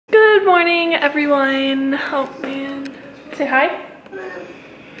Good morning, everyone. Oh man, say hi.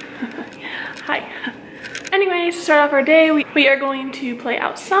 Hi. Anyways, to start off our day, we are going to play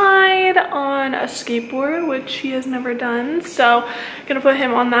outside on a skateboard, which he has never done. So I'm gonna put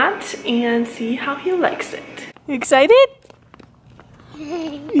him on that and see how he likes it. You excited?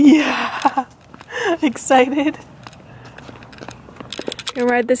 Yeah. Excited? Gonna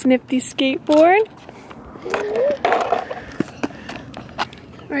ride this nifty skateboard.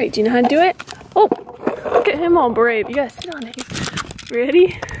 All right, do you know how to do it? Oh, look at him all brave. You gotta sit on it.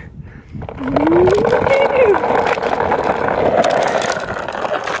 Ready?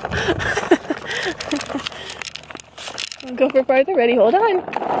 I'll go for farther. Ready? Hold on.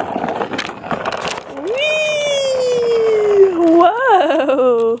 Whee!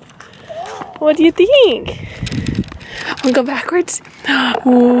 Whoa! What do you think? I'll go backwards. Whoa!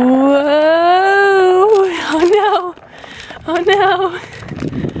 Oh no! Oh no!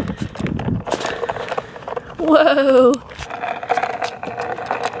 Whoa!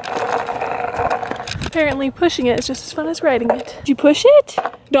 Apparently pushing it is just as fun as riding it. Did you push it?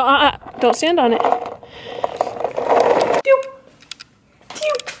 Don't stand on it. Doop.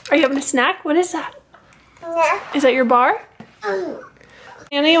 Doop. Are you having a snack? What is that? Yeah. Is that your bar?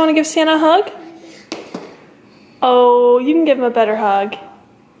 Anna, you want to give Santa a hug? Oh, you can give him a better hug.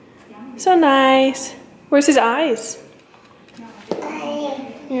 So nice. Where's his eyes?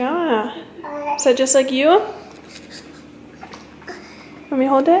 Yeah. Is that just like you? Let me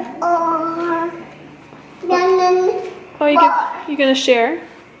hold it? Oh, you gonna share?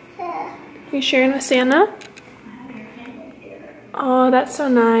 Are you sharing with Santa? Oh, that's so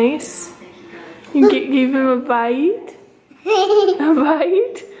nice. You gave him a bite? A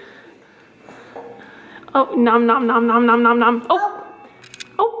bite? Oh, nom nom nom nom nom nom nom. Oh!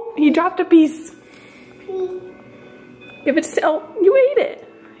 Oh, he dropped a piece. Give it to, oh, you ate it.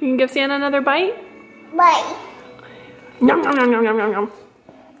 You can give Santa another bite? Bite. Nom nom nom nom nom nom nom.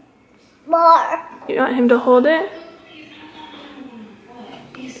 More. You want him to hold it?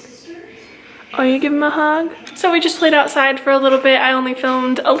 Oh, you give him a hug? So we just played outside for a little bit. I only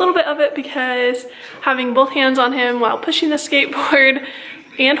filmed a little bit of it because having both hands on him while pushing the skateboard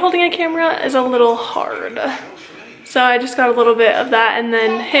and holding a camera is a little hard. So I just got a little bit of that and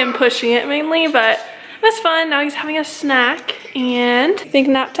then him pushing it mainly, but it was fun. Now he's having a snack. And you think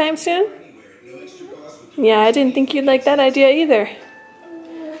nap time soon? Yeah, I didn't think you'd like that idea either.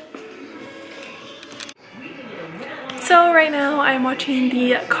 So right now I'm watching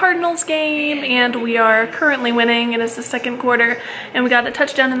the Cardinals game and we are currently winning. It is the second quarter and we got a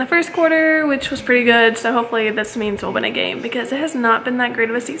touchdown in the first quarter, which was pretty good. So hopefully this means we'll win a game because it has not been that great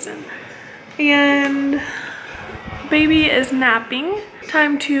of a season. And baby is napping.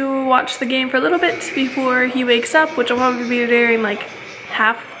 Time to watch the game for a little bit before he wakes up, which will probably be during like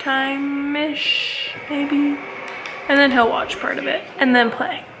halftime-ish, maybe. And then he'll watch part of it and then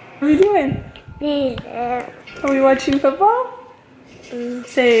play. What are you doing? Are we watching football?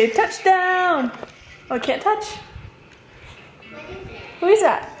 Say touchdown. Oh, can't touch? Who is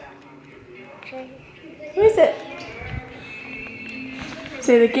that? Who is it?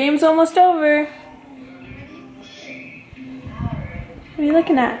 Say the game's almost over. What are you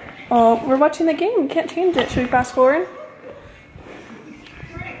looking at? Oh, we're watching the game. We can't change it. Should we fast forward?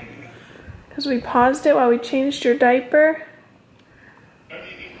 Because we paused it while we changed your diaper.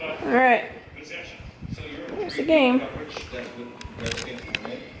 Alright. Here's the game.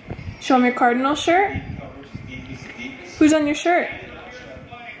 Show them your Cardinal shirt. Who's on your shirt?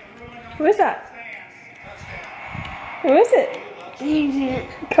 Who is that? Who is it?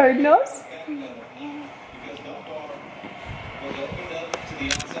 Cardinals?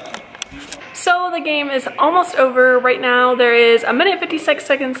 So the game is almost over. Right now there is 1 minute 56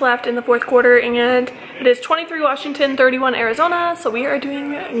 seconds left in the fourth quarter and it is 23 Washington, 31 Arizona, so we are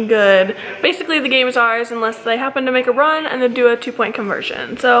doing good. Basically the game is ours unless they happen to make a run and then do a 2-point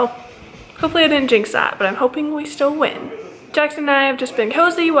conversion. So hopefully I didn't jinx that, but I'm hoping we still win. Jackson and I have just been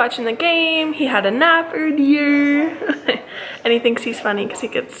cozy watching the game. He had a nap earlier and he thinks he's funny because he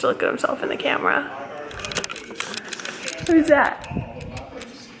gets to look at himself in the camera. Who's that?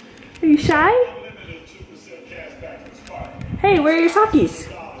 Are you shy? Hey, where are your sockies?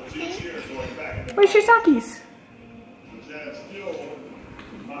 Where's your sockies?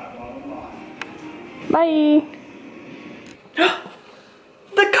 Bye.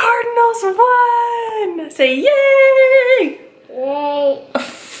 The Cardinals won! Say yay! Yay.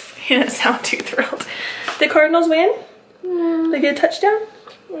 He doesn't sound too thrilled. The Cardinals win? They get a touchdown?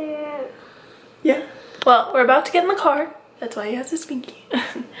 Yeah. Well, we're about to get in the car. That's why he has his pinky.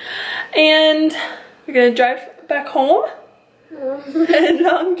 And we're gonna drive back home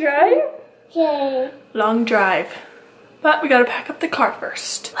Long drive? Okay. Long drive. But we gotta pack up the car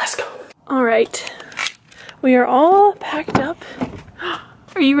first. Let's go. All right. We are all packed up.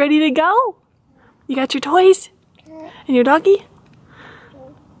 Are you ready to go? You got your toys? And your doggy?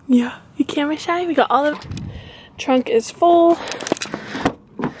 Yeah. You camera shy? We got all of... Trunk is full.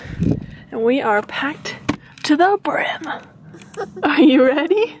 And we are packed to the brim. Are you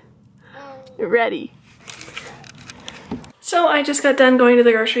ready? Ready. So I just got done going to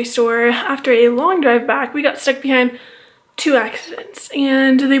the grocery store. After a long drive back, we got stuck behind 2 accidents.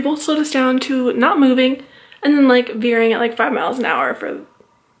 And they both slowed us down to not moving and then like veering at like 5 miles an hour for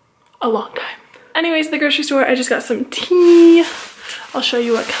a long time. Anyways, the grocery store, I just got some tea. I'll show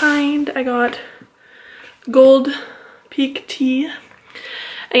you what kind. I got Gold Peak tea.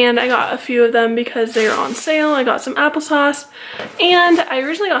 And I got a few of them because they were on sale. I got some applesauce. And I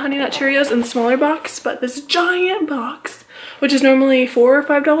originally got Honey Nut Cheerios in the smaller box, but this giant box, which is normally $4 or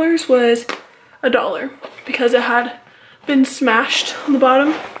 $5, was $1 because it had been smashed on the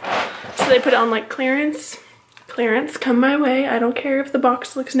bottom. So they put it on like clearance. Clearance, come my way. I don't care if the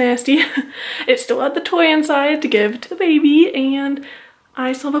box looks nasty. It still had the toy inside to give to the baby, and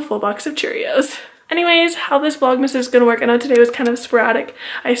I still have a full box of Cheerios. Anyways, how this Vlogmas is gonna work, I know today was kind of sporadic.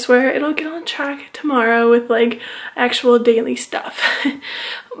 I swear it'll get on track tomorrow with like actual daily stuff.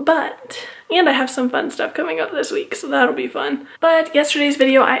 And I have some fun stuff coming up this week, so that'll be fun. But yesterday's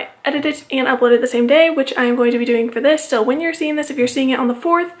video, I edited and uploaded the same day, which I'm going to be doing for this. So when you're seeing this, if you're seeing it on the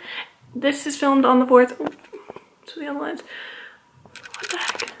 4th, this is filmed on the 4th. Ooh, to the other lens. What the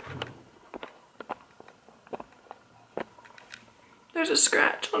heck? There's a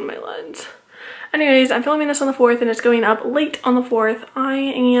scratch on my lens. Anyways, I'm filming this on the 4th and it's going up late on the 4th. I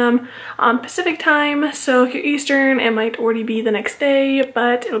am on Pacific time, so if you're Eastern, it might already be the next day,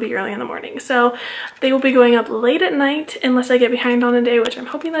 but it'll be early in the morning. So they will be going up late at night unless I get behind on a day, which I'm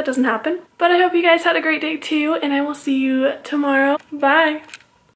hoping that doesn't happen. But I hope you guys had a great day too, and I will see you tomorrow. Bye!